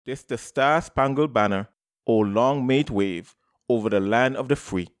This the Star-Spangled Banner, O long may it wave over the land of the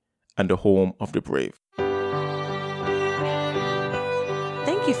free and the home of the brave.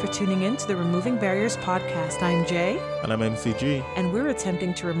 Thank you for tuning in to the Removing Barriers podcast. I'm Jay. And I'm MCG. And we're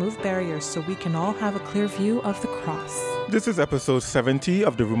attempting to remove barriers so we can all have a clear view of the cross. This is episode 70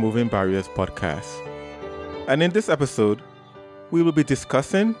 of the Removing Barriers podcast. And in this episode, we will be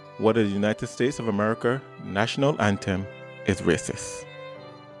discussing whether the United States of America national anthem is racist.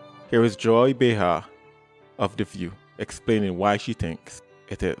 Here is Joy Behar of The View explaining why she thinks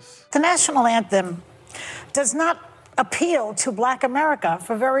it is. The national anthem does not appeal to Black America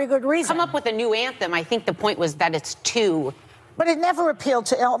for very good reason. Come up with a new anthem. I think the point was that it's too. But it never appealed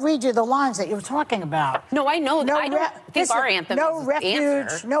to. I'll read you the lines that you were talking about. No, I know. I don't think our anthem is the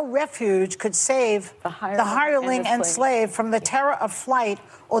answer. No refuge could save the hireling and slave from the terror of flight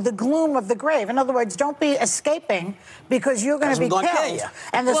or the gloom of the grave. In other words, don't be escaping because you're going to be killed.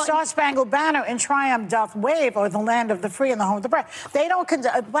 And the Star-Spangled Banner in triumph doth wave o'er the land of the free and the home of the brave. They don't.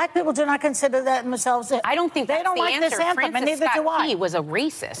 Black people do not consider that themselves. I don't think they don't the like answer. this anthem, Francis and neither do I. He was a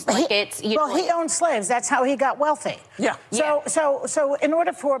racist. He owned slaves. That's how he got wealthy. Yeah. So in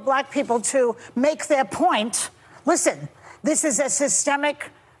order for Black people to make their point, listen, this is a systemic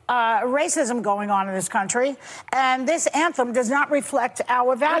racism going on in this country, and this anthem does not reflect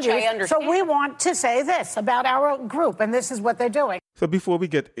our values. So we want to say this about our group, and this is what they're doing. So before we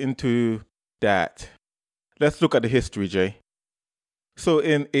get into that, let's look at the history, Jay. So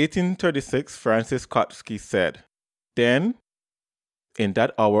in 1836, Francis Kotske said, "Then, in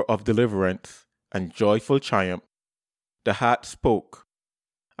that hour of deliverance and joyful triumph, the heart spoke,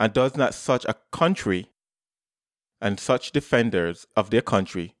 and does not such a country and such defenders of their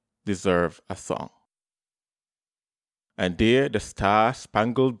country deserve a song?" And there the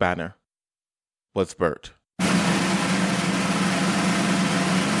Star-Spangled Banner was birthed.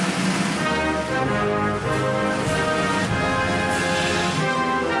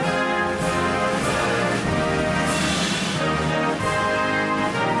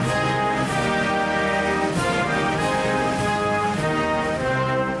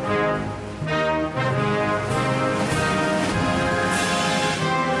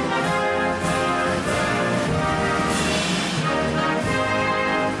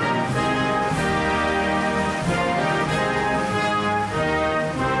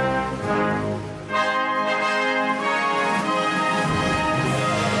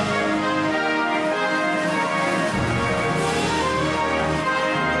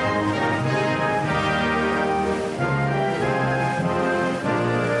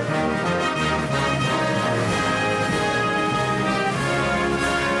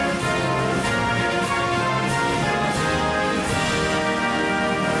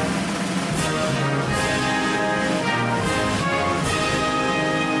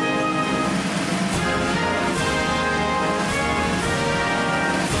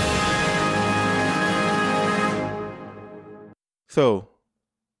 So,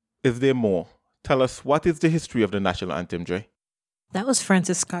 is there more? Tell us, what is the history of the national anthem, Jay? That was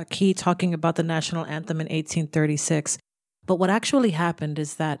Francis Scott Key talking about the national anthem in 1836. But what actually happened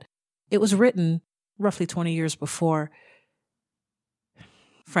is that it was written roughly 20 years before.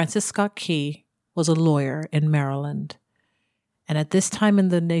 Francis Scott Key was a lawyer in Maryland. And at this time in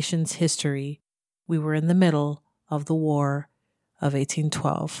the nation's history, we were in the middle of the War of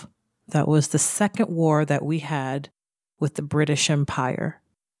 1812. That was the second war that we had with the British Empire.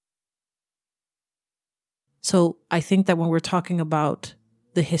 So I think that when we're talking about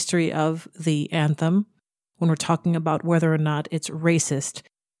the history of the anthem, when we're talking about whether or not it's racist,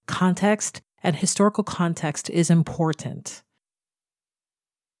 context and historical context is important.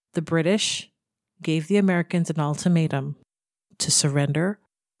 The British gave the Americans an ultimatum to surrender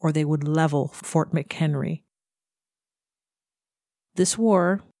or they would level Fort McHenry. This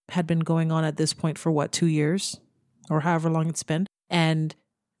war had been going on at this point for 2 years? Or however long it's been, and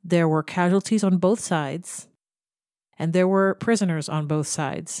there were casualties on both sides, and there were prisoners on both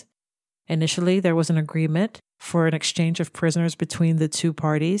sides. Initially, there was an agreement for an exchange of prisoners between the two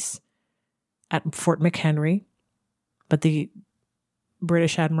parties at Fort McHenry, but the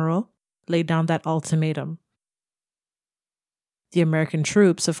British admiral laid down that ultimatum. The American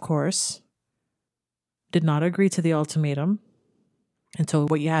troops, of course, did not agree to the ultimatum, and so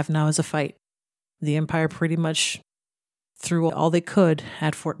what you have now is a fight. The Empire pretty much threw all they could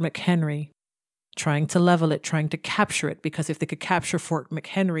at Fort McHenry, trying to level it, trying to capture it, because if they could capture Fort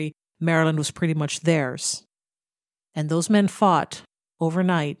McHenry, Maryland was pretty much theirs. And those men fought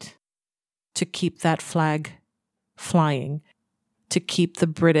overnight to keep that flag flying, to keep the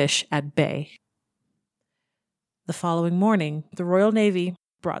British at bay. The following morning, the Royal Navy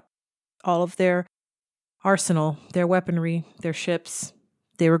brought all of their arsenal, their weaponry, their ships.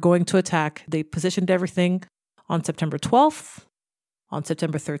 They were going to attack. They positioned everything on September 12th. On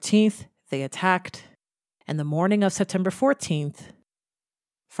September 13th, they attacked. And the morning of September 14th,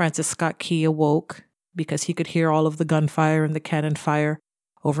 Francis Scott Key awoke because he could hear all of the gunfire and the cannon fire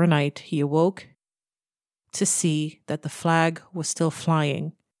overnight. He awoke to see that the flag was still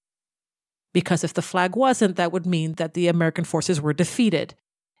flying. Because if the flag wasn't, that would mean that the American forces were defeated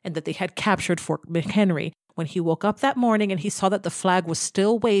and that they had captured Fort McHenry. When he woke up that morning and he saw that the flag was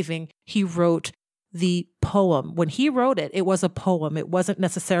still waving, he wrote the poem. When he wrote it, it was a poem. It wasn't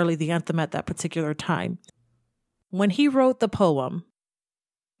necessarily the anthem at that particular time. When he wrote the poem,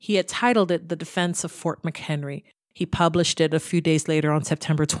 he had titled it The Defense of Fort McHenry. He published it a few days later on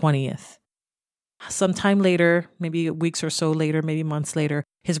September 20th. Sometime later, maybe weeks or so later, maybe months later,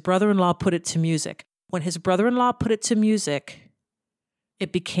 his brother-in-law put it to music. When his brother-in-law put it to music,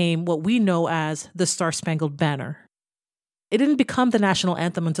 it became what we know as the Star-Spangled Banner. It didn't become the national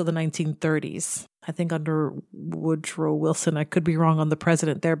anthem until the 1930s. I think under Woodrow Wilson. I could be wrong on the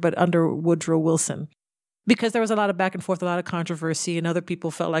president there, but under Woodrow Wilson. Because there was a lot of back and forth, a lot of controversy, and other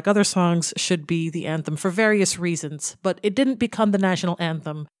people felt like other songs should be the anthem for various reasons. But it didn't become the national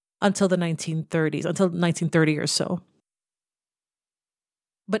anthem until the 1930s, until 1930 or so.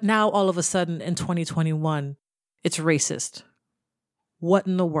 But now, all of a sudden, in 2021, it's racist. What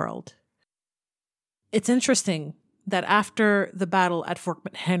in the world? It's interesting that after the battle at Fort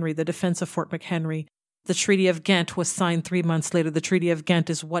McHenry, the defense of Fort McHenry, the Treaty of Ghent was signed 3 months later. The Treaty of Ghent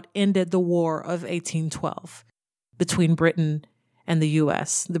is what ended the War of 1812 between Britain and the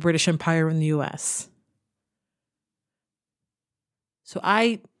U.S., the British Empire and the U.S. So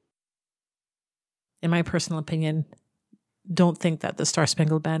I, in my personal opinion, don't think that the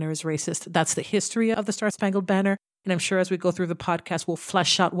Star-Spangled Banner is racist. That's the history of the Star-Spangled Banner. And I'm sure as we go through the podcast, we'll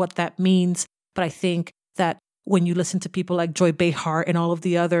flesh out what that means. But I think that when you listen to people like Joy Behar and all of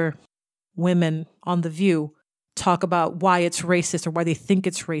the other women on The View talk about why it's racist or why they think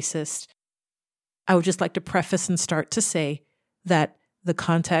it's racist, I would just like to preface and start to say that the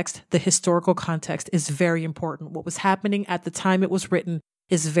context, the historical context, is very important. What was happening at the time it was written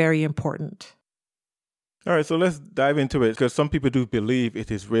is very important. All right, so let's dive into it, because some people do believe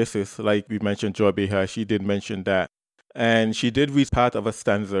it is racist. Like we mentioned, Joy Behar, she did mention that. And she did read part of a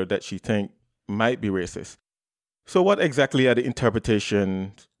stanza that she think might be racist. So what exactly are the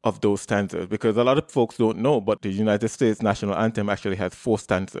interpretations of those stanzas? Because a lot of folks don't know, but the United States national anthem actually has 4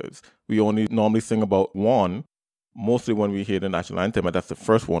 stanzas. We only normally sing about one, mostly when we hear the national anthem, and that's the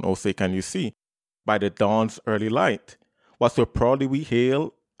first one, "Oh, say can you see, by the dawn's early light, what so proudly we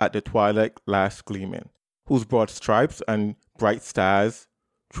hail at the twilight last gleaming, whose broad stripes and bright stars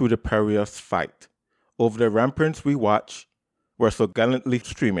through the perilous fight, over the ramparts we watch, were so gallantly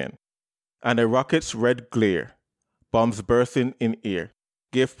streaming, and the rocket's red glare, bombs bursting in air,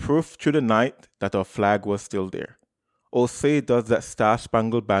 gave proof through the night that our flag was still there. Oh, say does that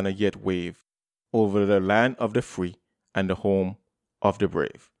star-spangled banner yet wave over the land of the free and the home of the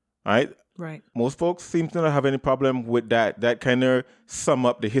brave." Right? Right. Most folks seem to not have any problem with that. That kind of sum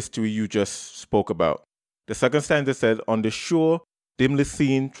up the history you just spoke about. The second stanza said, "On the shore, dimly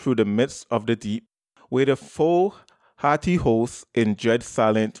seen through the midst of the deep, where the foe hearty hosts in dread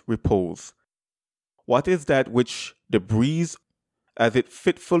silent repose. What is that which the breeze, as it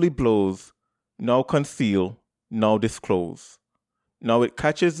fitfully blows, now conceal, now disclose? Now it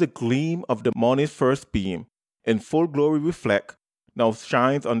catches the gleam of the morning's first beam, in full glory reflect, now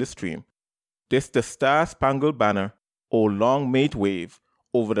shines on the stream. This the star-spangled banner, O long may it wave,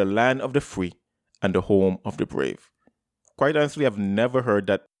 over the land of the free and the home of the brave." Quite honestly, I've never heard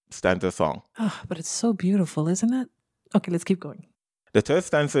that stanza song. Oh, but it's so beautiful, isn't it? Okay, let's keep going. The third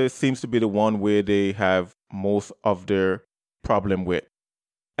stanza seems to be the one where they have most of their problem with.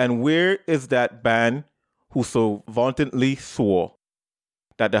 "And where is that band who so vauntedly swore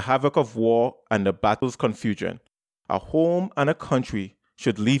that the havoc of war and the battle's confusion, a home and a country,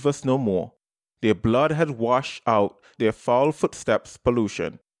 should leave us no more? Their blood had washed out their foul footsteps'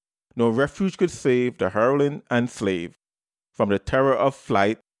 pollution. No refuge could save the hurling and slave from the terror of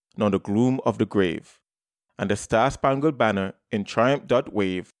flight, nor the gloom of the grave. And the star-spangled banner in triumph doth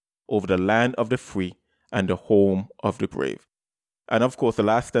wave over the land of the free and the home of the brave." And of course, the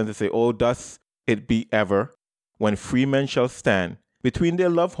last stanza say, "Oh, thus it be ever, when free men shall stand between their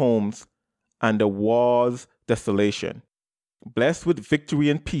loved homes and the war's desolation. Blessed with victory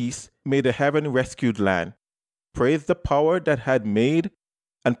and peace, may the heaven-rescued land praise the power that had made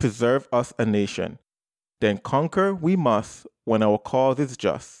and preserved us a nation. Then conquer we must when our cause is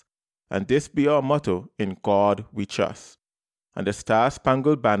just, and this be our motto, in God we trust." and the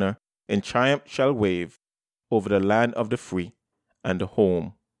star-spangled banner in triumph shall wave over the land of the free and the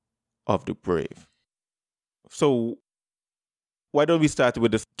home of the brave. So why don't we start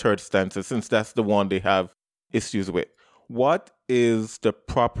with the third stanza, since that's the one they have issues with? What is the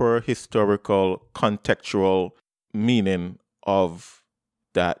proper historical, contextual meaning of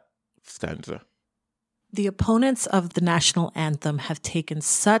that stanza? The opponents of the national anthem have taken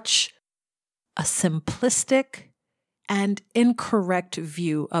such a simplistic and incorrect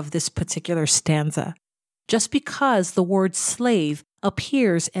view of this particular stanza. Just because the word slave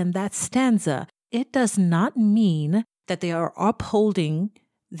appears in that stanza, it does not mean that they are upholding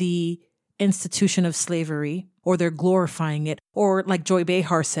the institution of slavery, or they're glorifying it, or like Joy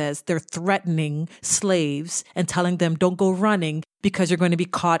Behar says, they're threatening slaves and telling them don't go running because you're going to be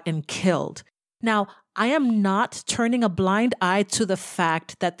caught and killed. Now, I am not turning a blind eye to the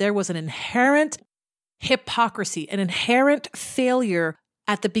fact that there was an inherent hypocrisy, an inherent failure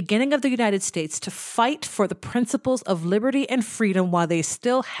at the beginning of the United States to fight for the principles of liberty and freedom while they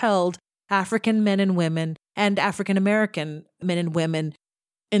still held African men and women and African American men and women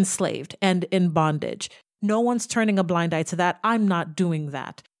enslaved and in bondage. No one's turning a blind eye to that. I'm not doing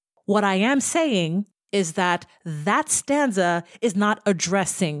that. What I am saying is that that stanza is not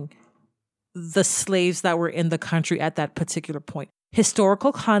addressing the slaves that were in the country at that particular point.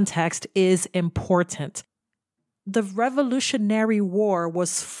 Historical context is important. The Revolutionary War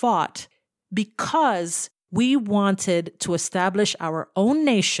was fought because we wanted to establish our own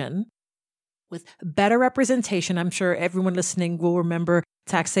nation with better representation. I'm sure everyone listening will remember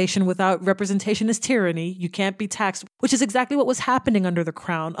taxation without representation is tyranny. You can't be taxed, which is exactly what was happening under the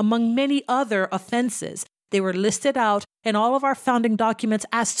Crown, among many other offenses. They were listed out in all of our founding documents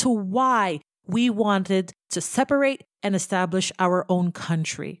as to why we wanted to separate and establish our own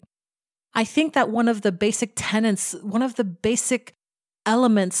country. I think that one of the basic tenets, one of the basic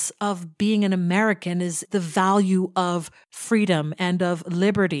elements of being an American is the value of freedom and of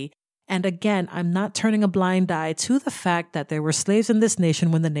liberty. And again, I'm not turning a blind eye to the fact that there were slaves in this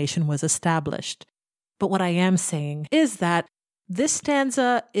nation when the nation was established. But what I am saying is that this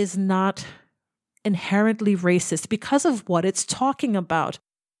stanza is not inherently racist because of what it's talking about.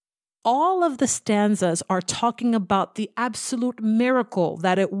 All of the stanzas are talking about the absolute miracle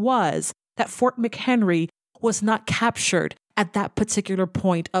that it was that Fort McHenry was not captured at that particular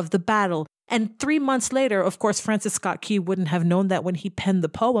point of the battle. And 3 months later, of course, Francis Scott Key wouldn't have known that when he penned the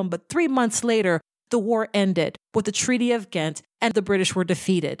poem, but 3 months later, the war ended with the Treaty of Ghent and the British were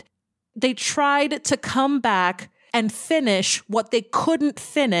defeated. They tried to come back and finish what they couldn't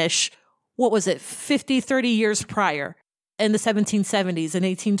finish, 30 years prior in the 1770s. In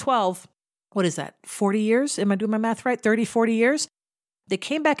 1812, what is that, 40 years? Am I doing my math right? 30, 40 years? They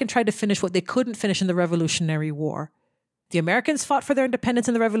came back and tried to finish what they couldn't finish in the Revolutionary War. The Americans fought for their independence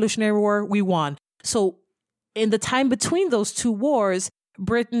in the Revolutionary War. We won. So in the time between those two wars,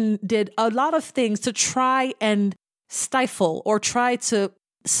 Britain did a lot of things to try and stifle or try to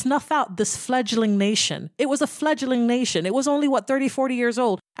snuff out this fledgling nation. It was a fledgling nation. It was only, 30, 40 years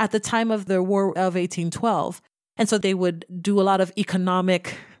old at the time of the War of 1812. And so they would do a lot of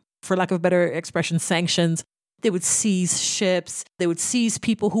economic, for lack of a better expression, sanctions. They would seize ships. They would seize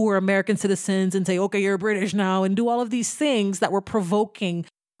people who were American citizens and say, okay, you're British now, and do all of these things that were provoking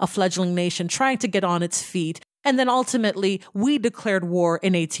a fledgling nation, trying to get on its feet. And then ultimately, we declared war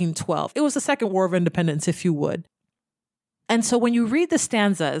in 1812. It was the Second War of Independence, if you would. And so when you read the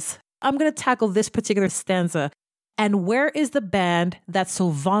stanzas, I'm going to tackle this particular stanza. And where is the band that so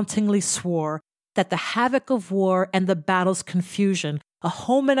vauntingly swore that the havoc of war and the battle's confusion, a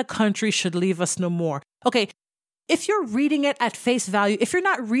home and a country should leave us no more? Okay, if you're reading it at face value, if you're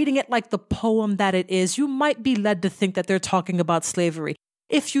not reading it like the poem that it is, you might be led to think that they're talking about slavery.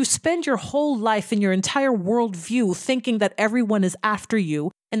 If you spend your whole life and your entire worldview thinking that everyone is after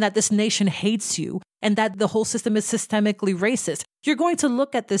you and that this nation hates you and that the whole system is systemically racist, you're going to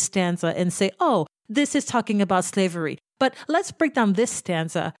look at this stanza and say, oh, this is talking about slavery. But let's break down this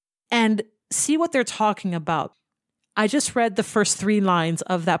stanza and see what they're talking about. I just read the first 3 lines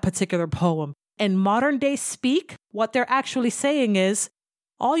of that particular poem. In modern day speak, what they're actually saying is,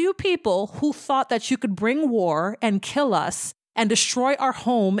 all you people who thought that you could bring war and kill us and destroy our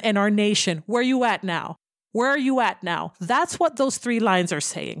home and our nation, where are you at now? Where are you at now? That's what those 3 lines are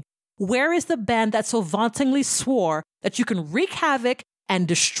saying. Where is the band that so vauntingly swore that you can wreak havoc and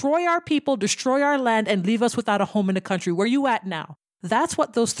destroy our people, destroy our land, and leave us without a home in the country? Where are you at now? That's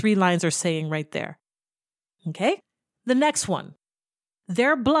what those 3 lines are saying right there. Okay? The next one.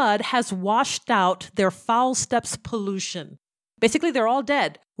 Their blood has washed out their foul steps' pollution. Basically, they're all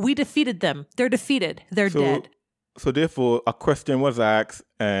dead. We defeated them. They're defeated. They're dead. So therefore, a question was asked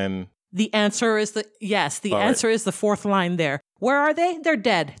and... The answer is answer is the fourth line there. Where are they? They're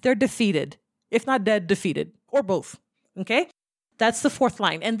dead. They're defeated. If not dead, defeated. Or both. Okay? That's the fourth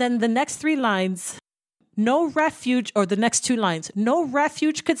line. And then the next three lines, no refuge, or the next two lines, no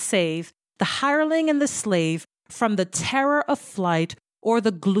refuge could save the hireling and the slave from the terror of flight or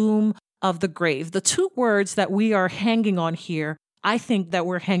the gloom of the grave. The two words that we are hanging on here, I think that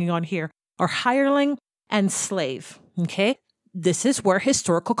we're hanging on here, are hireling and slave. Okay? This is where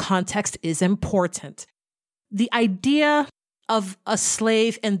historical context is important. The idea of a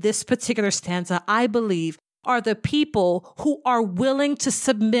slave in this particular stanza, I believe, are the people who are willing to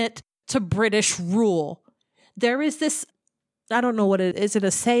submit to British rule. There is this, I don't know what it is. Is it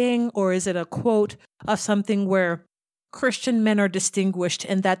a saying or is it a quote of something where Christian men are distinguished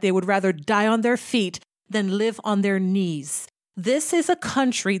in that they would rather die on their feet than live on their knees? This is a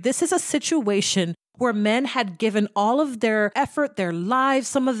country, this is a situation where men had given all of their effort, their lives,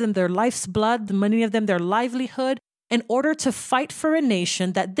 some of them their life's blood, many of them their livelihood, in order to fight for a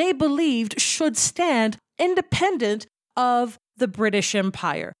nation that they believed should stand independent of the British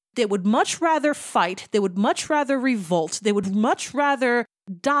Empire. They would much rather fight, they would much rather revolt, they would much rather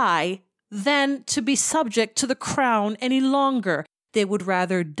die than to be subject to the crown any longer. They would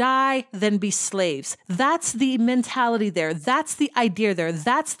rather die than be slaves. That's the mentality there. That's the idea there.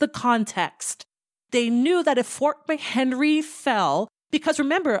 That's the context. They knew that if Fort McHenry fell, because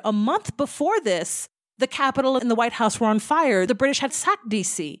remember, a month before this, the Capitol and the White House were on fire. The British had sacked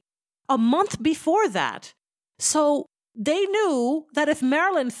D.C. a month before that. So they knew that if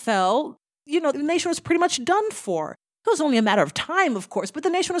Maryland fell, the nation was pretty much done for. It was only a matter of time, of course, but the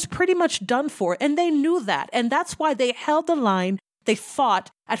nation was pretty much done for. And they knew that. And that's why they held the line. They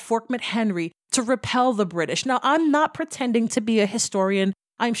fought at Fort McHenry to repel the British. Now, I'm not pretending to be a historian.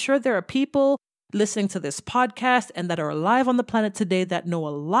 I'm sure there are people listening to this podcast and that are alive on the planet today that know a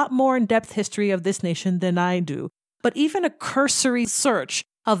lot more in-depth history of this nation than I do. But even a cursory search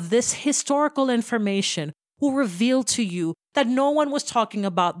of this historical information will reveal to you that no one was talking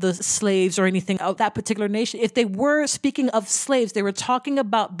about the slaves or anything of that particular nation. If they were speaking of slaves, they were talking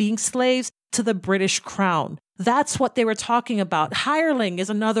about being slaves to the British crown. That's what they were talking about. Hireling is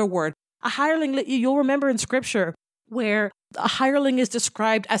another word. A hireling, you'll remember in scripture where a hireling is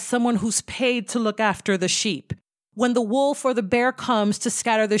described as someone who's paid to look after the sheep. When the wolf or the bear comes to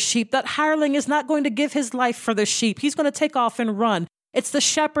scatter the sheep, that hireling is not going to give his life for the sheep. He's going to take off and run. It's the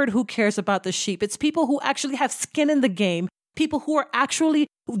shepherd who cares about the sheep. It's people who actually have skin in the game, people who are actually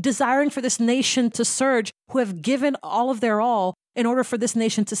desiring for this nation to surge, who have given all of their all in order for this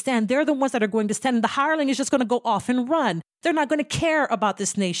nation to stand. They're the ones that are going to stand. And the hireling is just going to go off and run. They're not going to care about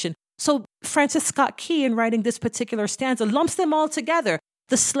this nation. So Francis Scott Key, in writing this particular stanza, lumps them all together.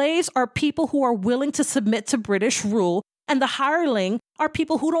 The slaves are people who are willing to submit to British rule, and the hireling are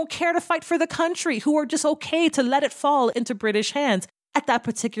people who don't care to fight for the country, who are just okay to let it fall into British hands at that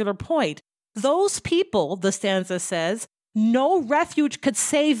particular point. Those people, the stanza says, no refuge could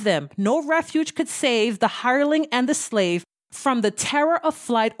save them. No refuge could save the hireling and the slave from the terror of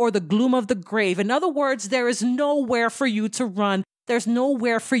flight or the gloom of the grave. In other words, there is nowhere for you to run. There's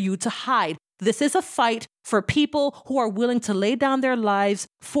nowhere for you to hide. This is a fight for people who are willing to lay down their lives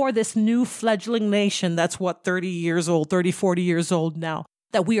for this new fledgling nation that's 30 years old, 30, 40 years old now,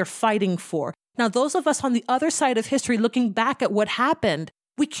 that we are fighting for. Now, those of us on the other side of history looking back at what happened,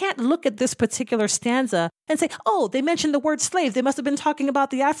 we can't look at this particular stanza and say, oh, they mentioned the word slave. They must have been talking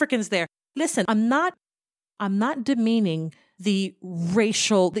about the Africans there. Listen, I'm not demeaning the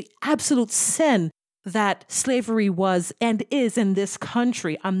absolute sin that slavery was and is in this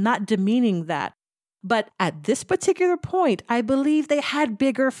country. I'm not demeaning that. But at this particular point, I believe they had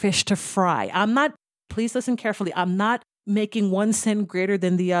bigger fish to fry. Please listen carefully. I'm not making one sin greater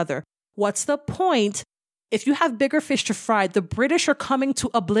than the other. What's the point? If you have bigger fish to fry, the British are coming to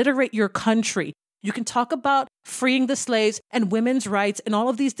obliterate your country. You can talk about freeing the slaves and women's rights and all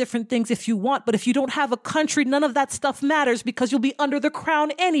of these different things if you want, but if you don't have a country, none of that stuff matters because you'll be under the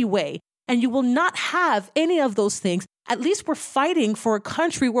crown anyway. And you will not have any of those things. At least we're fighting for a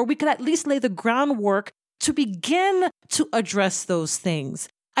country where we could at least lay the groundwork to begin to address those things.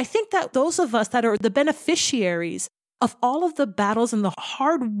 I think that those of us that are the beneficiaries of all of the battles and the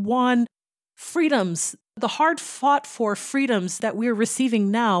hard-won freedoms, the hard-fought-for freedoms that we're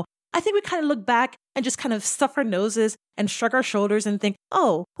receiving now, I think we kind of look back and just kind of stuff our noses and shrug our shoulders and think,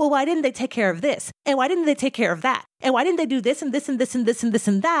 oh, well, why didn't they take care of this? And why didn't they take care of that? And why didn't they do this and this and this and this and this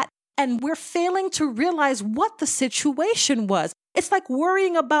and that? And we're failing to realize what the situation was. It's like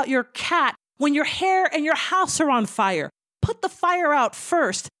worrying about your cat when your hair and your house are on fire. Put the fire out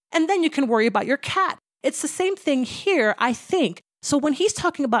first, and then you can worry about your cat. It's the same thing here, I think. So when he's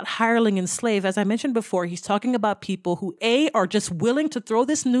talking about hireling and slave, as I mentioned before, he's talking about people who, A, are just willing to throw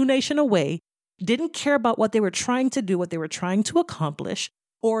this new nation away, didn't care about what they were trying to do, what they were trying to accomplish,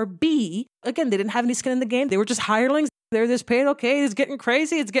 or B, again, they didn't have any skin in the game. They were just hirelings. They're just paid. Okay, it's getting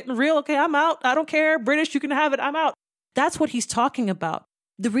crazy. It's getting real. Okay, I'm out. I don't care. British, you can have it. I'm out. That's what he's talking about.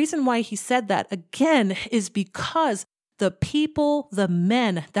 The reason why he said that, again, is because the people, the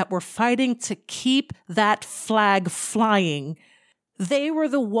men that were fighting to keep that flag flying, they were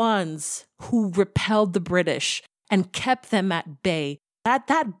the ones who repelled the British and kept them at bay. At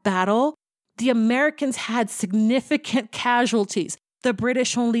that battle, the Americans had significant casualties. The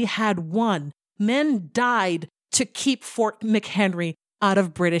British only had one. Men died to keep Fort McHenry out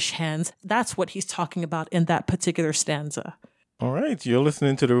of British hands. That's what he's talking about in that particular stanza. All right. You're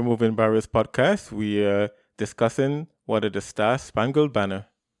listening to the Removing Barriers podcast. We are discussing whether the Star-Spangled Banner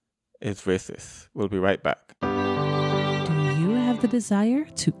is racist. We'll be right back. Do you have the desire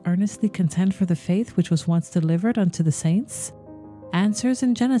to earnestly contend for the faith which was once delivered unto the saints? Answers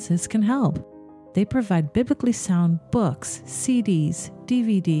in Genesis can help. They provide biblically sound books, CDs,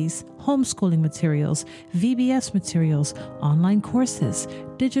 DVDs, homeschooling materials, VBS materials, online courses,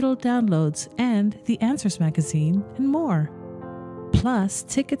 digital downloads, and the Answers magazine, and more. Plus,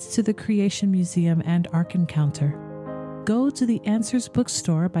 tickets to the Creation Museum and Ark Encounter. Go to the Answers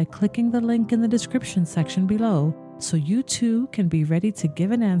bookstore by clicking the link in the description section below, so you too can be ready to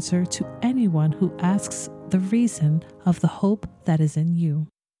give an answer to anyone who asks the reason of the hope that is in you.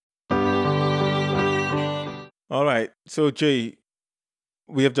 All right. So, Jay,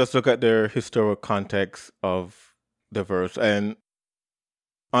 we have just looked at the historical context of the verse. And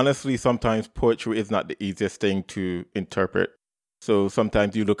honestly, sometimes poetry is not the easiest thing to interpret. So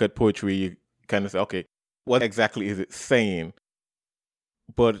sometimes you look at poetry, you kind of say, okay, what exactly is it saying?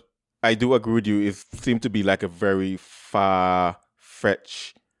 But I do agree with you. It seemed to be like a very far-fetched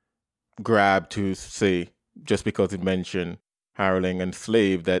grab to say, just because it mentioned hireling and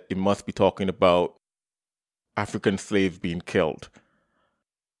slave, that it must be talking about African slaves being killed.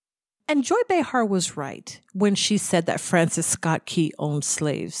 And Joy Behar was right when she said that Francis Scott Key owned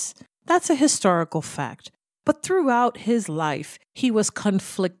slaves. That's a historical fact. But throughout his life, he was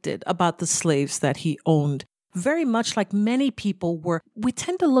conflicted about the slaves that he owned. Very much like many people were, we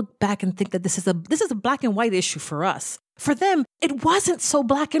tend to look back and think that this is a black and white issue for us. For them, it wasn't so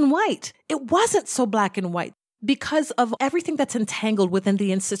black and white. It wasn't so black and white because of everything that's entangled within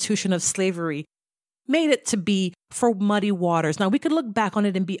the institution of slavery. Made it to be for muddy waters. Now, we could look back on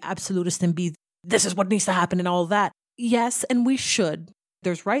it and be absolutist and be, this is what needs to happen and all that. Yes, and we should.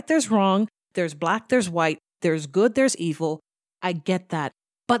 There's right, there's wrong. There's black, there's white. There's good, there's evil. I get that.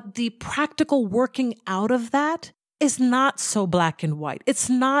 But the practical working out of that is not so black and white. It's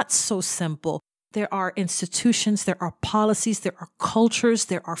not so simple. There are institutions, there are policies, there are cultures,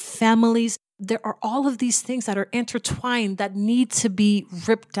 there are families. There are all of these things that are intertwined that need to be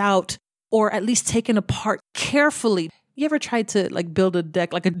ripped out or at least taken apart carefully. You ever tried to build a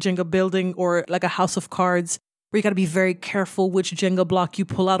deck, like a Jenga building or like a house of cards, where you got to be very careful which Jenga block you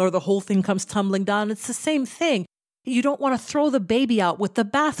pull out or the whole thing comes tumbling down? It's the same thing. You don't want to throw the baby out with the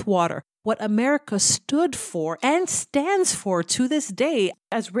bathwater. What America stood for and stands for to this day,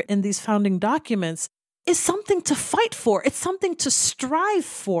 as written in these founding documents, is something to fight for. It's something to strive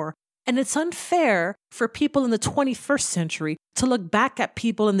for. And it's unfair for people in the 21st century to look back at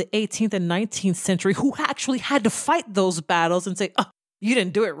people in the 18th and 19th century who actually had to fight those battles and say, oh, you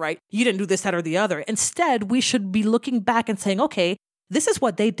didn't do it right. You didn't do this, that, or the other. Instead, we should be looking back and saying, okay, this is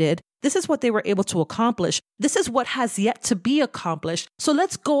what they did. This is what they were able to accomplish. This is what has yet to be accomplished. So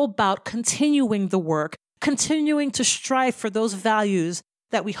let's go about continuing the work, continuing to strive for those values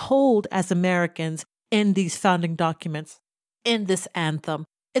that we hold as Americans in these founding documents, in this anthem,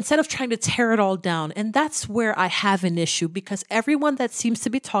 instead of trying to tear it all down. And that's where I have an issue, because everyone that seems to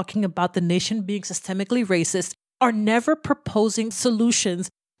be talking about the nation being systemically racist are never proposing solutions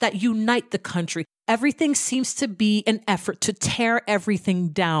that unite the country. Everything seems to be an effort to tear everything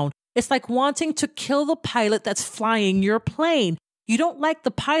down. It's like wanting to kill the pilot that's flying your plane. You don't like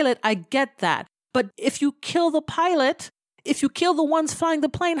the pilot, I get that. But if you kill the pilot, if you kill the ones flying the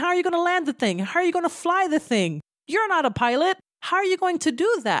plane, how are you going to land the thing? How are you going to fly the thing? You're not a pilot. How are you going to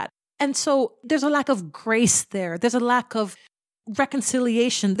do that? And so there's a lack of grace there. There's a lack of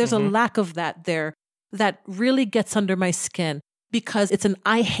reconciliation. There's a lack of that there that really gets under my skin, because it's an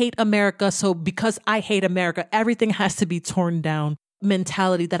I hate America, so because I hate America, everything has to be torn down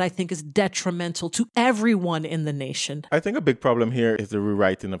mentality that I think is detrimental to everyone in the nation. I think a big problem here is the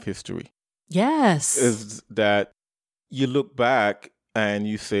rewriting of history. Yes. Is that you look back and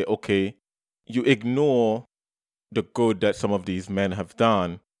you say, okay, you ignore the good that some of these men have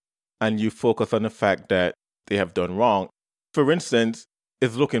done and you focus on the fact that they have done wrong. For instance,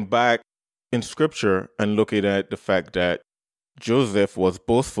 is looking back in scripture and looking at the fact that Joseph was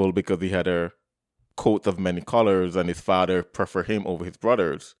boastful because he had a coat of many colors and his father preferred him over his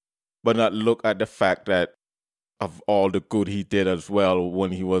brothers, but not look at the fact that of all the good he did as well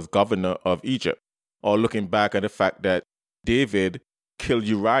when he was governor of Egypt. Or looking back at the fact that David killed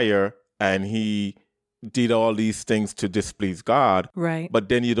Uriah and he did all these things to displease God. Right. But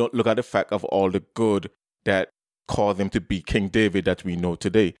then you don't look at the fact of all the good that caused him to be King David that we know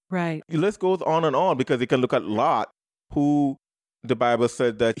today. Right. The list goes on and on because you can look at Lot, who the Bible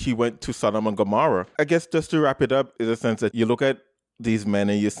said that he went to Sodom and Gomorrah. I guess just to wrap it up is a sense that you look at these men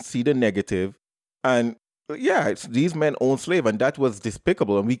and you see the negative, and these men owned slaves, and that was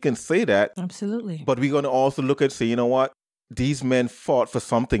despicable, and we can say that. Absolutely. But we're going to also look at, say, you know what? These men fought for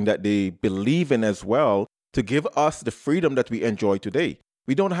something that they believe in as well to give us the freedom that we enjoy today.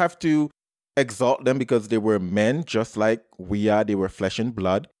 We don't have to exalt them because they were men just like we are. They were flesh and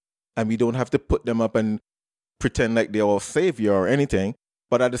blood. And we don't have to put them up and pretend like they're our savior or anything.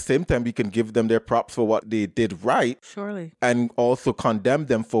 But at the same time, we can give them their props for what they did right. Surely. And also condemn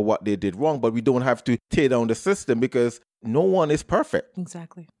them for what they did wrong. But we don't have to tear down the system because no one is perfect.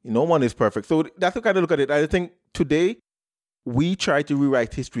 Exactly. No one is perfect. So that's the kind of look at it. I think today we try to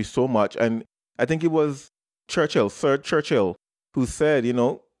rewrite history so much. And I think it was Sir Churchill, who said, you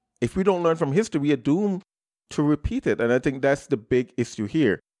know, if we don't learn from history, we are doomed to repeat it. And I think that's the big issue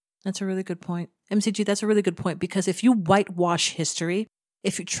here. That's a really good point. MCG, that's a really good point, because if you whitewash history,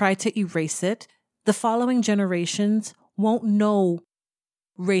 if you try to erase it, the following generations won't know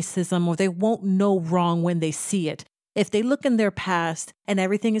racism, or they won't know wrong when they see it. If they look in their past and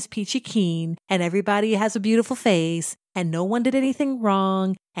everything is peachy keen and everybody has a beautiful face and no one did anything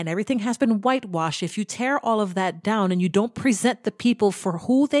wrong and everything has been whitewashed, if you tear all of that down and you don't present the people for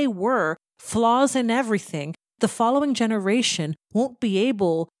who they were, flaws and everything, the following generation won't be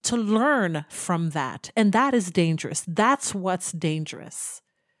able to learn from that. And that is dangerous. That's what's dangerous.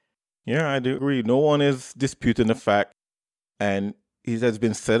 Yeah, I do agree. No one is disputing the fact, and it has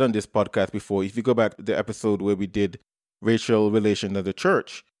been said on this podcast before. If you go back to the episode where we did racial relations at the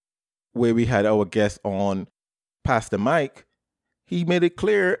church, where we had our guest on, Pastor Mike, he made it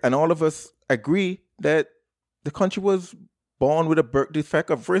clear, and all of us agree, that the country was born with a birth defect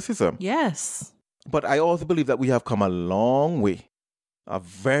of racism. Yes. But I also believe that we have come a long way, a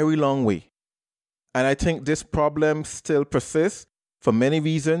very long way. And I think this problem still persists for many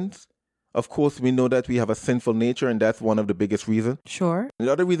reasons. Of course, we know that we have a sinful nature, and that's one of the biggest reasons. Sure.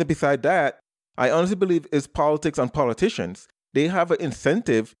 The other reason beside that, I honestly believe, is politics and politicians. They have an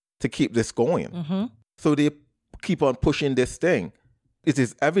incentive to keep this going. Mm-hmm. So they keep on pushing this thing. It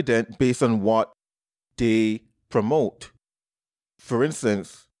is evident based on what they promote. For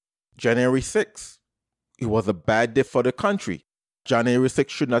instance, January 6th, it was a bad day for the country. January 6th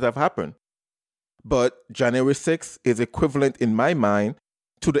should not have happened. But January 6th is equivalent in my mind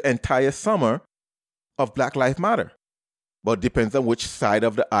to the entire summer of Black Lives Matter. But it depends on which side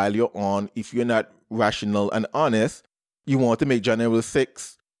of the aisle you're on. If you're not rational and honest, you want to make January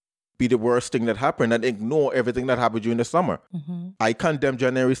 6th be the worst thing that happened and ignore everything that happened during the summer. Mm-hmm. I condemn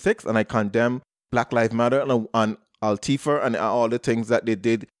January 6th, and I condemn Black Lives Matter and Antifa and all the things that they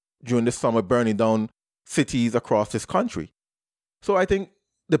did during the summer, burning down cities across this country. So I think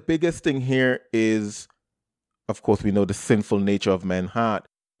the biggest thing here is, of course, we know the sinful nature of man's heart,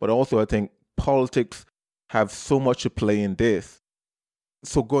 but also I think politics have so much to play in this.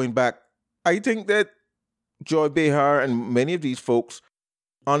 So going back, I think that Joy Behar and many of these folks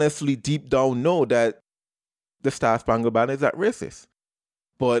honestly deep down know that the Star Spangled Banner is that racist,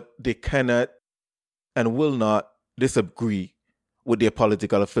 but they cannot and will not disagree with their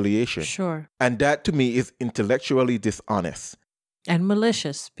political affiliation. Sure. And that to me is intellectually dishonest. And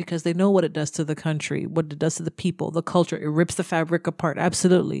malicious, because they know what it does to the country, what it does to the people, the culture. It rips the fabric apart.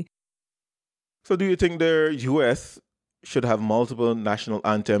 Absolutely. So do you think the U.S. should have multiple national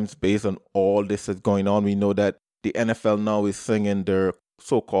anthems based on all this that's going on? We know that the NFL now is singing their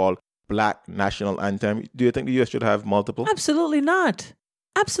so-called Black national anthem. Do you think the U.S. should have multiple? Absolutely not.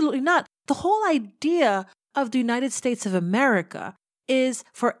 Absolutely not. The whole idea of the United States of America is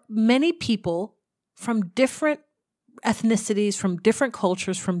for many people from different ethnicities, from different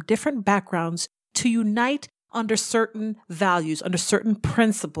cultures, from different backgrounds to unite under certain values, under certain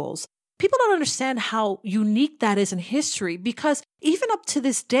principles. People don't understand how unique that is in history, because even up to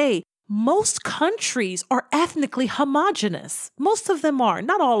this day, most countries are ethnically homogenous. Most of them are.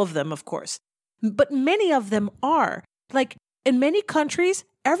 Not all of them, of course, but many of them are. Like in many countries,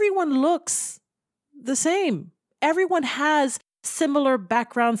 everyone looks the same. Everyone has similar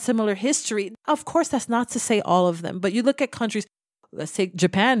background, similar history. Of course, that's not to say all of them, but you look at countries, let's take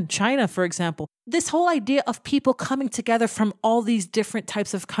Japan, China, for example. This whole idea of people coming together from all these different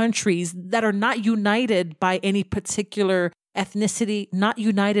types of countries that are not united by any particular ethnicity, not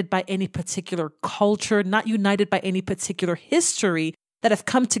united by any particular culture, not united by any particular history, that have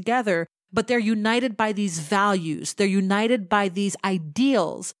come together, but they're united by these values. They're united by these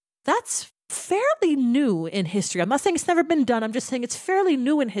ideals. That's fairly new in history. I'm not saying it's never been done. I'm just saying it's fairly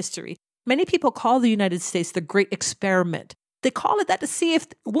new in history. Many people call the United States the Great Experiment. They call it that to see if,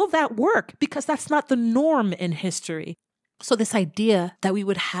 will that work? Because that's not the norm in history. So this idea that we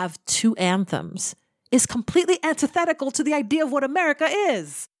would have two anthems is completely antithetical to the idea of what America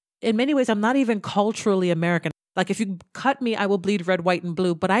is. In many ways, I'm not even culturally American. Like if you cut me, I will bleed red, white, and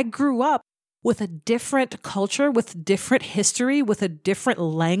blue. But I grew up with a different culture, with different history, with a different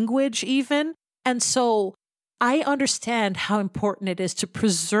language even. And so I understand how important it is to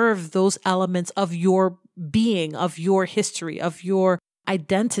preserve those elements of your being, of your history, of your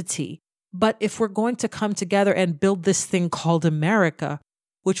identity. But if we're going to come together and build this thing called America,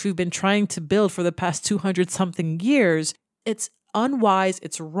 which we've been trying to build for the past 200 something years, it's unwise,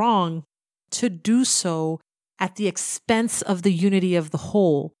 it's wrong to do so at the expense of the unity of the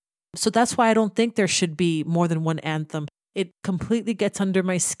whole. So that's why I don't think there should be more than one anthem. It completely gets under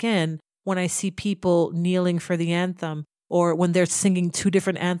my skin when I see people kneeling for the anthem or when they're singing two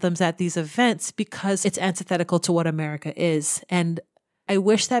different anthems at these events, because it's antithetical to what America is. And I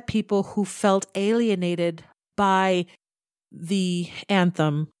wish that people who felt alienated by the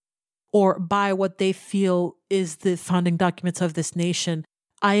anthem or by what they feel is the founding documents of this nation,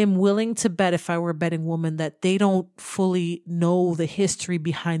 I am willing to bet, if I were a betting woman, that they don't fully know the history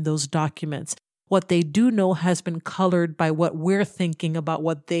behind those documents. What they do know has been colored by what we're thinking about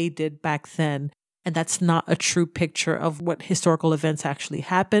what they did back then. And that's not a true picture of what historical events actually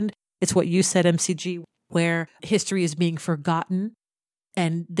happened. It's what you said, MCG, where history is being forgotten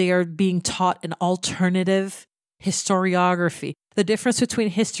and they are being taught an alternative historiography. The difference between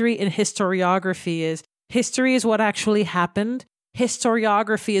history and historiography is history is what actually happened.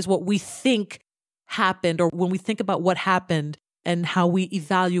 Historiography is what we think happened, or when we think about what happened and how we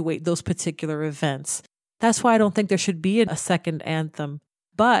evaluate those particular events. That's why I don't think there should be a second anthem.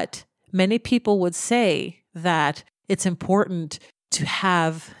 But many people would say that it's important to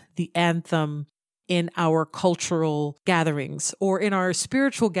have the anthem in our cultural gatherings or in our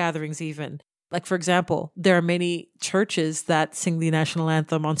spiritual gatherings even. Like, for example, there are many churches that sing the national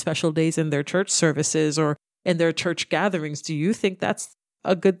anthem on special days in their church services or in their church gatherings. Do you think that's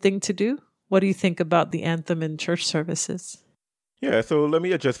a good thing to do? What do you think about the anthem in church services? Yeah, so let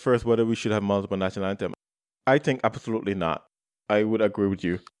me address first whether we should have multiple national anthems. I think absolutely not. I would agree with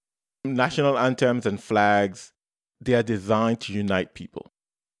you. National anthems and flags, they are designed to unite people.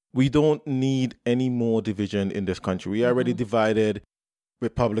 We don't need any more division in this country. We are already divided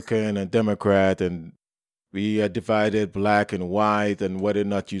Republican and Democrat, and we are divided black and white, and whether or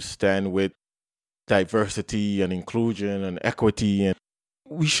not you stand with diversity and inclusion and equity. And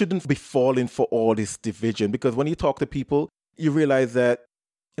we shouldn't be falling for all this division, because when you talk to people, you realize that,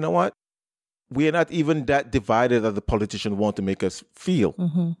 you know what? We are not even that divided as the politicians want to make us feel.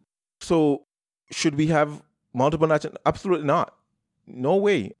 Mm-hmm. So should we have multiple national? Absolutely not. No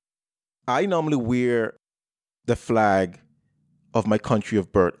way. I normally wear the flag of my country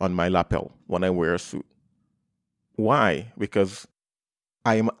of birth on my lapel when I wear a suit. Why? Because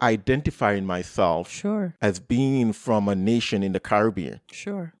I am identifying myself as being from a nation in the Caribbean.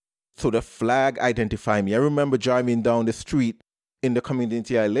 Sure. So the flag identifies me. I remember driving down the street in the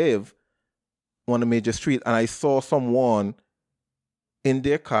community I live, on a major street, and I saw someone in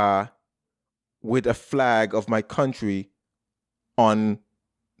their car with a flag of my country on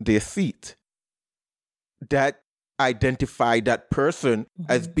their seat. That identified that person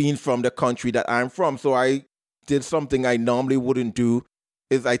as being from the country that I'm from. So I did something I normally wouldn't do,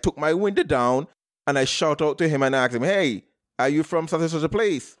 is I took my window down and I shout out to him and asked him, "Hey, are you from such and such a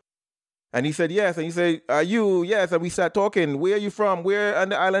place?" And he said, "Yes." And he said, "Are you?" "Yes." And we started talking. "Where are you from? Where on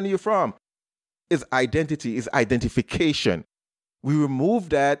the island are you from?" It's identity, it's identification. We remove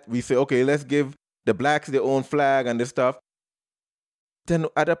that. We say, okay, let's give the blacks their own flag and this stuff. Then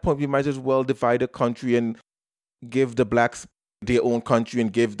at that point, we might as well divide the country and give the blacks their own country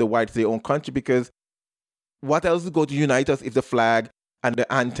and give the whites their own country, because what else is going to unite us if the flag and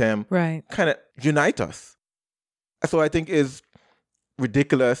the anthem kind of unite us? So I think it's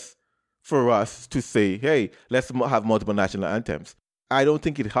ridiculous for us to say, hey, let's have multiple national anthems. I don't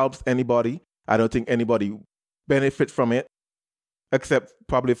think it helps anybody. I don't think anybody benefit from it, except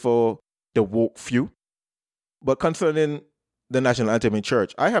probably for the woke few. But concerning the national anthem in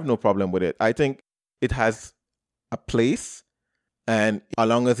church, I have no problem with it. I think it has a place, and as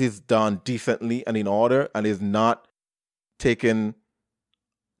long as it's done decently and in order and is not taken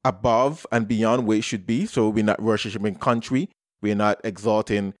above and beyond where it should be. So we're not worshiping country. We're not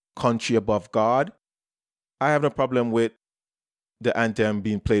exalting country above God. I have no problem with the anthem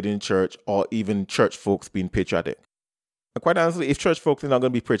being played in church or even church folks being patriotic. And quite honestly, if church folks are not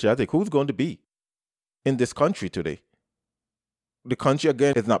going to be patriotic, who's going to be in this country today? The country,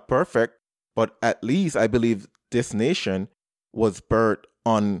 again, is not perfect, but at least I believe this nation was birthed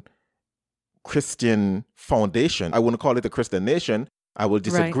on Christian foundation. I wouldn't call it a Christian nation. I will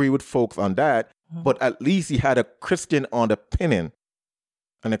disagree with folks on that, but at least he had a Christian underpinning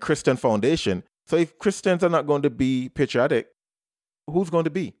and a Christian foundation. So if Christians are not going to be patriotic, who's going to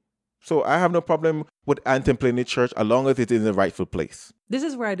be? So I have no problem with anthem playing in church as long as it's in the rightful place. This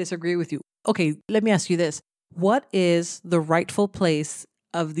is where I disagree with you. Okay, let me ask you this. What is the rightful place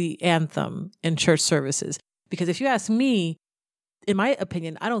of the anthem in church services? Because if you ask me, in my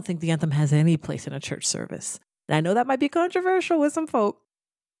opinion, I don't think the anthem has any place in a church service. And I know that might be controversial with some folk.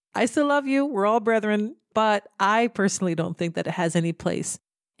 I still love you. We're all brethren. But I personally don't think that it has any place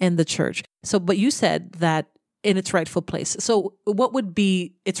in the church. So, but you said that in its rightful place. So what would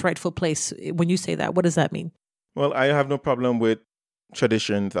be its rightful place when you say that? What does that mean? Well, I have no problem with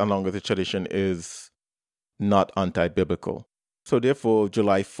traditions as long as the tradition is not anti-biblical. So therefore,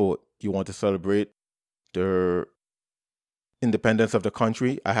 July 4th, you want to celebrate the independence of the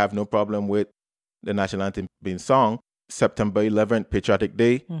country. I have no problem with the national anthem being sung. September 11th, Patriotic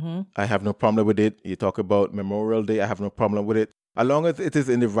Day. I have no problem with it. You talk about Memorial Day. I have no problem with it. As long as it is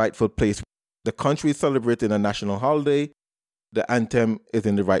in the rightful place. The country is celebrating a national holiday. The anthem is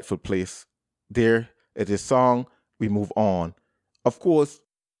in the rightful place. There, it is sung. We move on. Of course,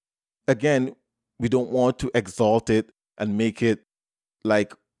 again, we don't want to exalt it and make it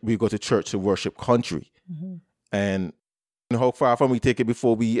like we go to church to worship country. And how far from we take it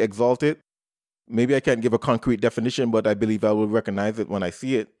before we exalt it? Maybe I can't give a concrete definition, but I believe I will recognize it when I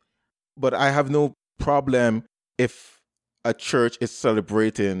see it. But I have no problem if a church is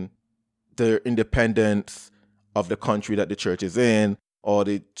celebrating the independence of the country that the church is in, or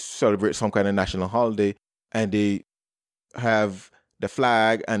they celebrate some kind of national holiday, and they have the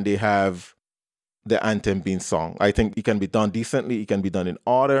flag and they have the anthem being sung. I think it can be done decently, it can be done in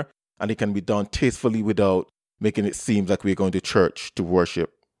order, and it can be done tastefully without making it seem like we're going to church to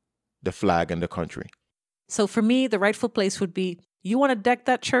worship the flag and the country. So for me, the rightful place would be, you want to deck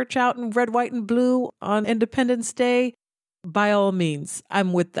that church out in red, white, and blue on Independence Day? By all means,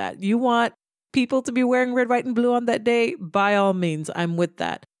 I'm with that. You want people to be wearing red, white, and blue on that day? By all means, I'm with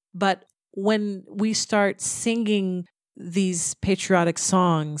that. But when we start singing these patriotic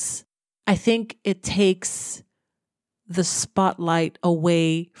songs, I think it takes the spotlight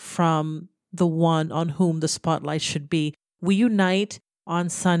away from the one on whom the spotlight should be. We unite on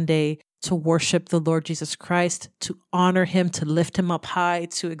Sunday to worship the Lord Jesus Christ, to honor him, to lift him up high,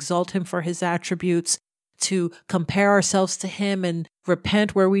 to exalt him for his attributes, to compare ourselves to him and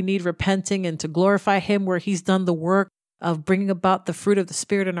repent where we need repenting, and to glorify him where he's done the work of bringing about the fruit of the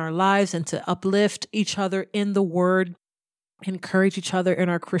Spirit in our lives, and to uplift each other in the word, encourage each other in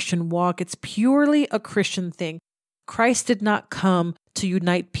our Christian walk. It's purely a Christian thing. Christ did not come to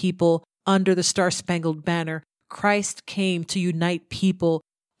unite people under the Star-Spangled Banner. Christ came to unite people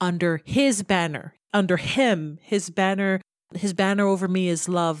under his banner, under him. His banner over me is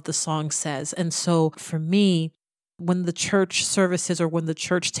love, the song says. And so for me, when the church services or when the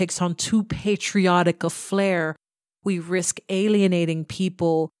church takes on too patriotic a flair, we risk alienating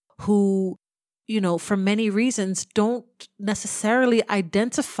people who, for many reasons don't necessarily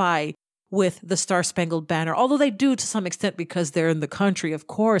identify with the Star-Spangled Banner, although they do to some extent because they're in the country, of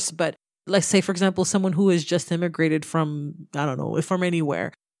course. But let's say, for example, someone who has just immigrated from, from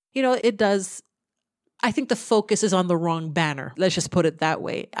anywhere, it does. I think the focus is on the wrong banner. Let's just put it that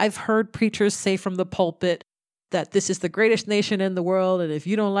way. I've heard preachers say from the pulpit that this is the greatest nation in the world, and if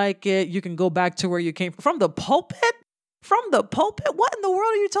you don't like it, you can go back to where you came from. From the pulpit? From the pulpit? What in the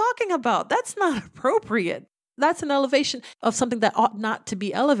world are you talking about? That's not appropriate. That's an elevation of something that ought not to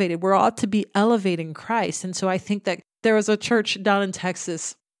be elevated. We ought to be elevating Christ. And so I think that there was a church down in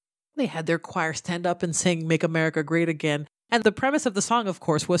Texas. They had their choir stand up and sing "Make America Great Again." And the premise of the song, of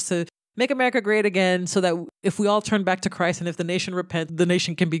course, was to make America great again so that if we all turn back to Christ and if the nation repents, the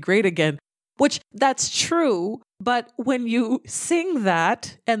nation can be great again. Which, that's true. But when you sing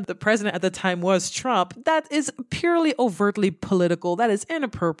that, and the president at the time was Trump, that is purely overtly political. That is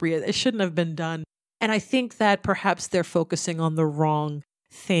inappropriate. It shouldn't have been done. And I think that perhaps they're focusing on the wrong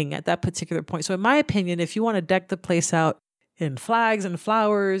thing at that particular point. So in my opinion, if you want to deck the place out in flags and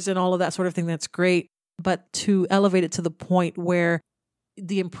flowers and all of that sort of thing, that's great. But to elevate it to the point where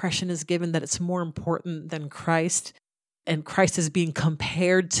the impression is given that it's more important than Christ, and Christ is being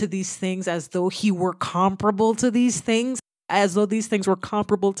compared to these things as though he were comparable to these things, as though these things were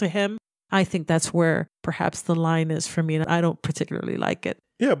comparable to him, I think that's where perhaps the line is for me, and I don't particularly like it.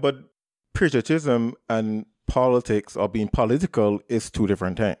 Yeah, but patriotism and politics or being political is two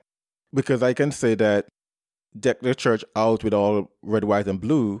different things. Because I can say that deck the church out with all red, white, and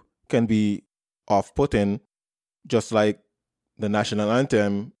blue can be off-putting, just like the national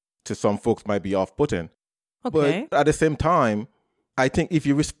anthem to some folks might be off-putting. Okay. But at the same time, I think if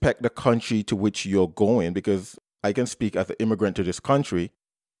you respect the country to which you're going, because I can speak as an immigrant to this country,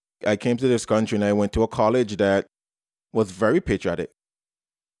 I came to this country and I went to a college that was very patriotic.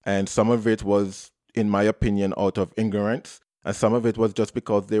 And some of it was, in my opinion, out of ignorance. And some of it was just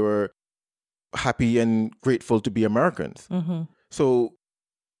because they were happy and grateful to be Americans. Mm-hmm. So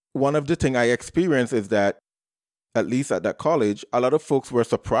one of the things I experienced is that, at least at that college, a lot of folks were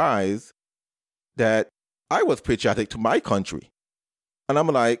surprised that I was patriotic to my country. And I'm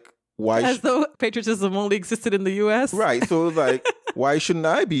like, why? As though patriotism only existed in the U.S.? Right. So it was like, why shouldn't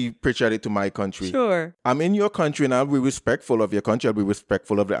I be patriotic to my country? Sure. I'm in your country and I'll be respectful of your country. I'll be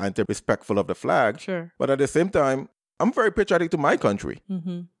respectful of the anthem, respectful of the flag. Sure. But at the same time, I'm very patriotic to my country.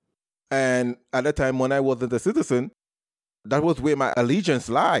 Mm-hmm. And at the time when I wasn't a citizen, that was where my allegiance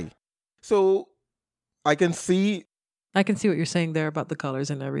lie. So I can see what you're saying there about the colors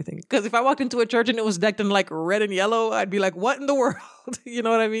and everything. Because if I walked into a church and it was decked in like red and yellow, I'd be like, what in the world? You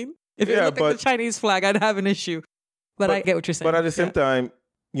know what I mean? If it looked like the Chinese flag, I'd have an issue. But I get what you're saying. But at the same time,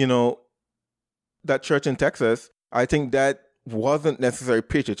 you know, that church in Texas, I think that wasn't necessarily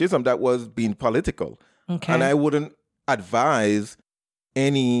patriotism. That was being political. Okay. And I wouldn't advise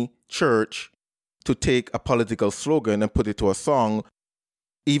any church to take a political slogan and put it to a song,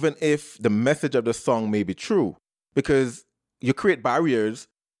 even if the message of the song may be true. Because you create barriers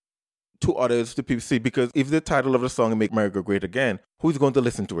to others, to people see. Because if the title of the song is Make America Great Again, who's going to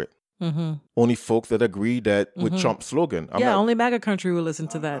listen to it? Mm-hmm. Only folks that agree that with Trump's slogan. Only MAGA country will listen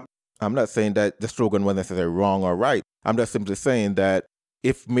to that. I'm not saying that the slogan was necessarily wrong or right. I'm just simply saying that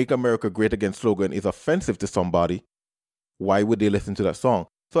if Make America Great Again slogan is offensive to somebody, why would they listen to that song?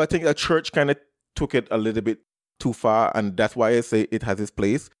 So I think the church kind of took it a little bit too far, and that's why I say it has its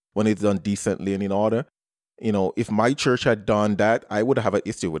place when it's done decently and in order. You know, if my church had done that, I would have an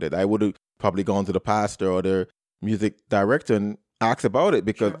issue with it. I would have probably gone to the pastor or the music director and asked about it,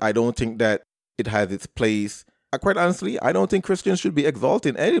 because I don't think that it has its place. Quite honestly, I don't think Christians should be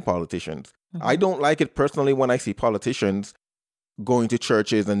exalting any politicians. Mm-hmm. I don't like it personally when I see politicians going to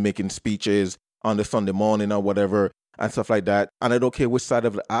churches and making speeches on the Sunday morning or whatever and stuff like that. And I don't care which side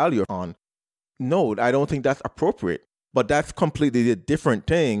of the aisle you're on. No, I don't think that's appropriate. But that's completely a different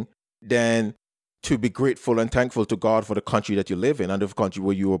thing than to be grateful and thankful to God for the country that you live in and the country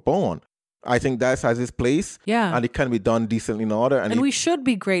where you were born. I think that has its place. Yeah. And it can be done decently in order. And we should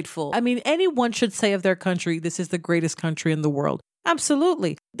be grateful. I mean, anyone should say of their country, this is the greatest country in the world.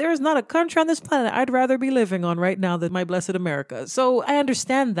 Absolutely. There is not a country on this planet I'd rather be living on right now than my blessed America. So I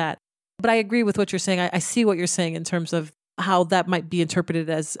understand that. But I agree with what you're saying. I see what you're saying in terms of how that might be interpreted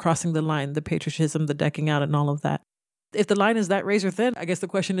as crossing the line, the patriotism, the decking out, and all of that. If the line is that razor thin, I guess the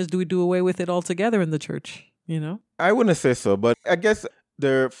question is, do we do away with it altogether in the church? You know? I wouldn't say so, but I guess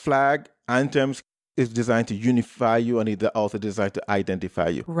the flag anthems is designed to unify you, and it's also designed to identify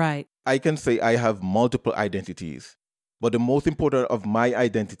you. Right. I can say I have multiple identities, but the most important of my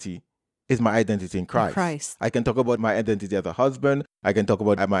identity is my identity in Christ. I can talk about my identity as a husband. I can talk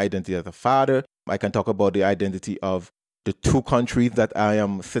about my identity as a father. I can talk about the identity of the two countries that I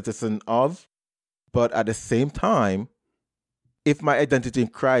am citizen of. But at the same time, if my identity in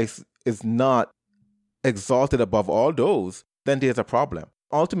Christ is not exalted above all those, then there's a problem.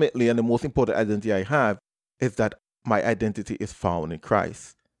 Ultimately, and the most important identity I have is that my identity is found in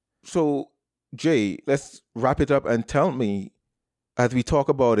Christ. So, Jay, let's wrap it up and tell me, as we talk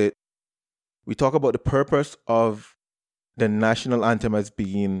about it, we talk about the purpose of the national anthem as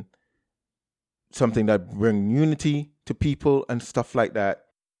being something that brings unity to people and stuff like that.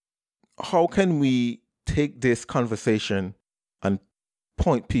 How can we take this conversation and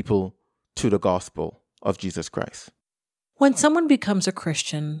point people to the gospel of Jesus Christ? When someone becomes a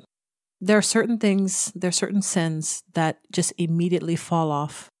Christian, there are certain things, there are certain sins that just immediately fall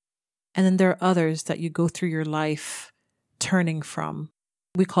off. And then there are others that you go through your life turning from.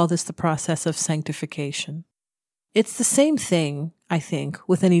 We call this the process of sanctification. It's the same thing, I think,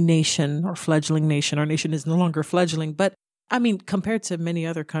 with any nation or fledgling nation. Our nation is no longer fledgling, but I mean, compared to many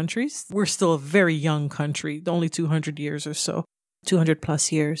other countries, we're still a very young country, only 200 years or so, 200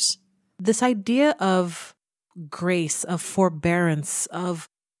 plus years. This idea of grace, of forbearance, of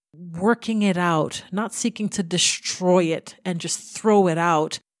working it out, not seeking to destroy it and just throw it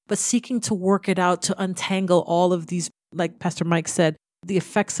out, but seeking to work it out to untangle all of these, like Pastor Mike said, the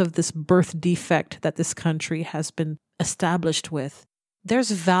effects of this birth defect that this country has been established with.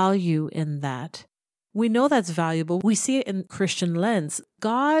 There's value in that. We know that's valuable. We see it in Christian lens.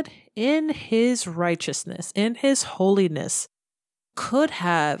 God, in his righteousness, in his holiness, could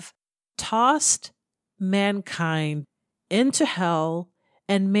have tossed mankind into hell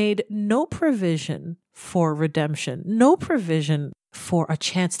and made no provision for redemption, no provision for a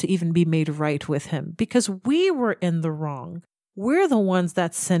chance to even be made right with him, because we were in the wrong. We're the ones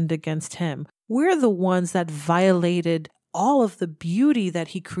that sinned against him. We're the ones that violated all of the beauty that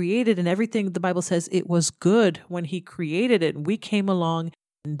he created, and everything. The Bible says it was good when he created it, and we came along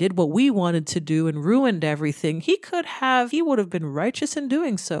and did what we wanted to do and ruined everything. He would have been righteous in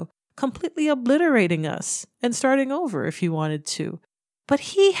doing so, completely obliterating us and starting over if he wanted to. But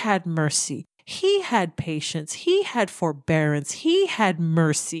he had mercy. He had patience. He had forbearance. He had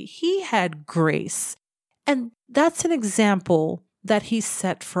mercy. He had grace. And that's an example that he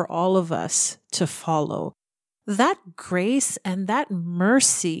set for all of us to follow. That grace and that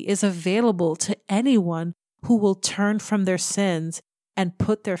mercy is available to anyone who will turn from their sins and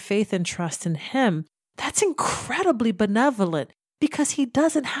put their faith and trust in him. That's incredibly benevolent because he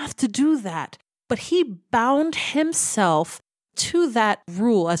doesn't have to do that. But he bound himself to that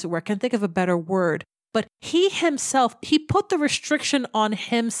rule, as it were. I can't think of a better word. But he put the restriction on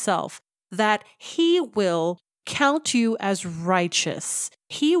himself that he will count you as righteous.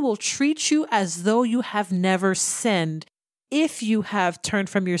 He will treat you as though you have never sinned if you have turned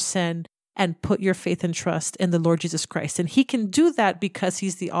from your sin and put your faith and trust in the Lord Jesus Christ. And he can do that because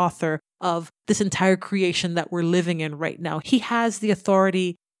he's the author of this entire creation that we're living in right now. He has the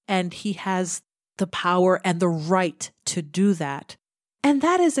authority and he has the power and the right to do that. And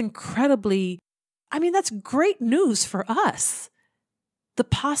that is that's great news for us. The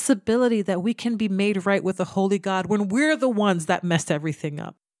possibility that we can be made right with a holy God when we're the ones that messed everything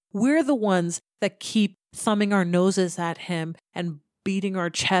up. We're the ones that keep thumbing our noses at him and beating our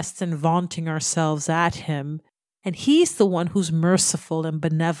chests and vaunting ourselves at him. And he's the one who's merciful and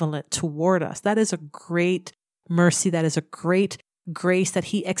benevolent toward us. That is a great mercy. That is a great grace that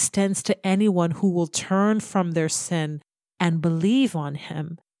he extends to anyone who will turn from their sin and believe on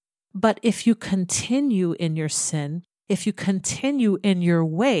him. But if you continue in your sin, if you continue in your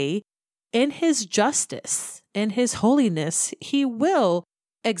way, in his justice, in his holiness, he will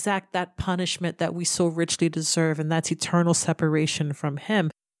exact that punishment that we so richly deserve, and that's eternal separation from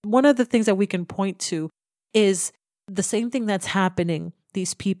him. One of the things that we can point to is the same thing that's happening.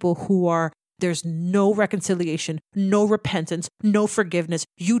 These people there's no reconciliation, no repentance, no forgiveness.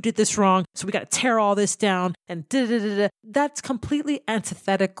 You did this wrong, so we got to tear all this down and da-da-da-da. That's completely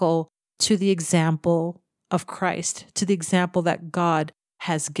antithetical to the example of Christ, to the example that God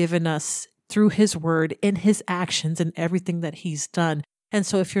has given us through his word, in his actions, and everything that he's done. And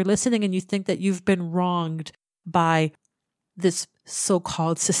so if you're listening and you think that you've been wronged by this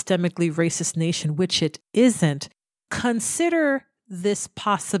so-called systemically racist nation, which it isn't, consider this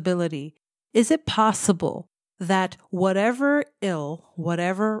possibility. Is it possible that whatever ill,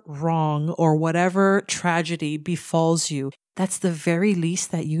 whatever wrong, or whatever tragedy befalls you, that's the very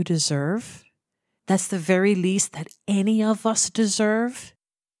least that you deserve? That's the very least that any of us deserve?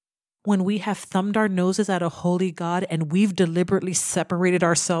 When we have thumbed our noses at a holy God and we've deliberately separated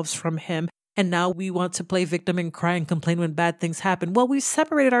ourselves from him, and now we want to play victim and cry and complain when bad things happen. Well, we've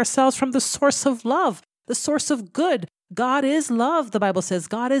separated ourselves from the source of love, the source of good. God is love, the Bible says.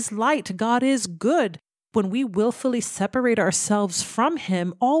 God is light. God is good. When we willfully separate ourselves from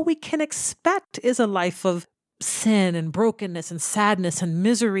him, all we can expect is a life of sin and brokenness and sadness and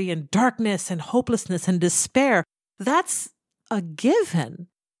misery and darkness and hopelessness and despair. That's a given.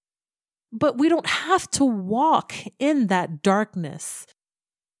 But we don't have to walk in that darkness.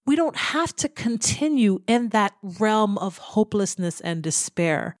 We don't have to continue in that realm of hopelessness and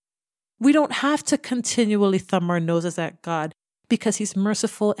despair. We don't have to continually thumb our noses at God because he's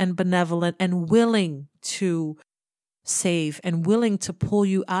merciful and benevolent and willing to save and willing to pull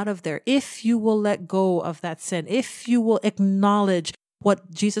you out of there if you will let go of that sin, if you will acknowledge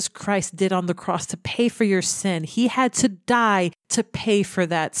what Jesus Christ did on the cross to pay for your sin. He had to die to pay for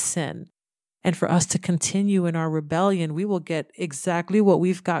that sin. And for us to continue in our rebellion, we will get exactly what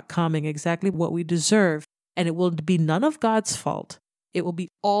we've got coming, exactly what we deserve. And it will be none of God's fault. It will be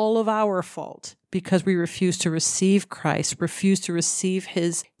all of our fault because we refuse to receive Christ, refuse to receive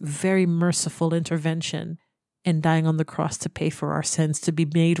his very merciful intervention in dying on the cross to pay for our sins, to be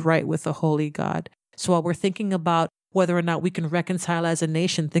made right with the holy God. So while we're thinking about whether or not we can reconcile as a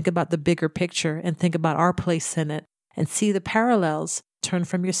nation, think about the bigger picture and think about our place in it and see the parallels. Turn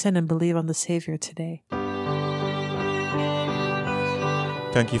from your sin and believe on the Savior today.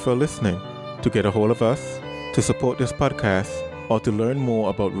 Thank you for listening. To get a hold of us, to support this podcast, or to learn more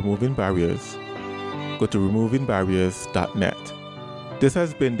about removing barriers, go to removingbarriers.net. This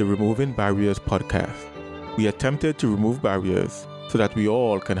has been the Removing Barriers podcast. We attempted to remove barriers so that we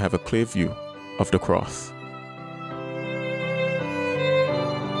all can have a clear view of the cross.